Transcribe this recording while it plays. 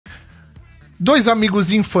Dois amigos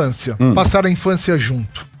de infância passaram a infância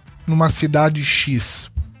junto, numa cidade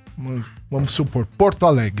X. Vamos supor, Porto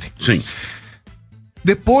Alegre. Sim.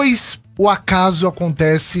 Depois, o acaso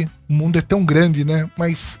acontece, o mundo é tão grande, né?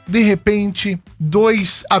 Mas, de repente,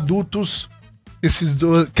 dois adultos, esses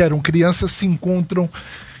dois que eram crianças, se encontram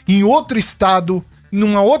em outro estado,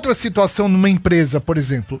 numa outra situação, numa empresa, por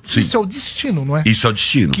exemplo. Sim. Isso é o destino, não é? Isso é o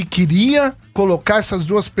destino. Que queria colocar essas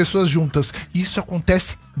duas pessoas juntas. E isso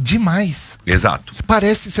acontece demais. Exato.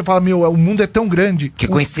 Parece, você fala, meu, o mundo é tão grande. Que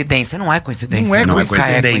coincidência, não é coincidência. Não é Não é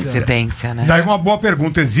coincidência. É coincidência. coincidência, né? Daí uma boa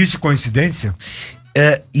pergunta, existe coincidência?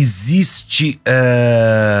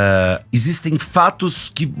 Existem fatos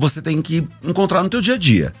que você tem que encontrar no teu dia a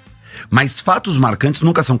dia. Mas fatos marcantes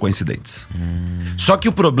nunca são coincidentes. Só que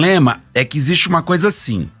o problema é que existe uma coisa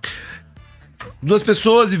assim. Duas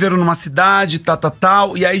pessoas viveram numa cidade,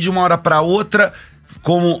 tal, e aí de uma hora pra outra,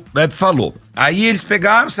 como o Beby falou, aí eles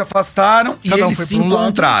pegaram, se afastaram e Cada um eles foi se pra um lado.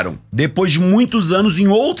 encontraram. Depois de muitos anos em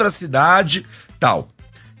outra cidade, tal.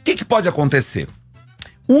 O que pode acontecer?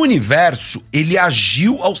 O universo, ele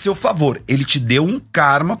agiu ao seu favor. Ele te deu um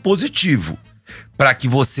karma positivo para que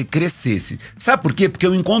você crescesse. Sabe por quê? Porque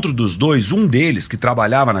o encontro dos dois, um deles que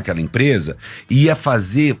trabalhava naquela empresa, ia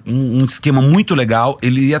fazer um esquema muito legal,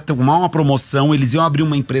 ele ia tomar uma promoção, eles iam abrir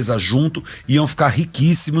uma empresa junto, iam ficar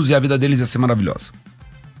riquíssimos e a vida deles ia ser maravilhosa.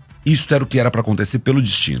 Isso era o que era para acontecer pelo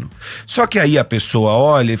destino. Só que aí a pessoa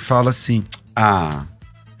olha e fala assim,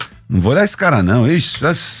 não vou olhar esse cara não, ixi,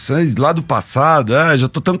 lá do passado, já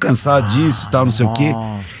tô tão cansado disso e tal, não sei o quê.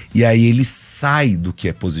 E aí ele sai do que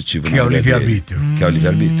é positivo. Que é o livre-arbítrio. Que é o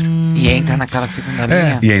livre-arbítrio. E entra naquela segunda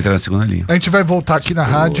linha. E entra na segunda linha. A gente vai voltar aqui na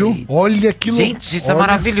rádio. Olha que Gente, isso é olha-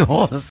 maravilhoso.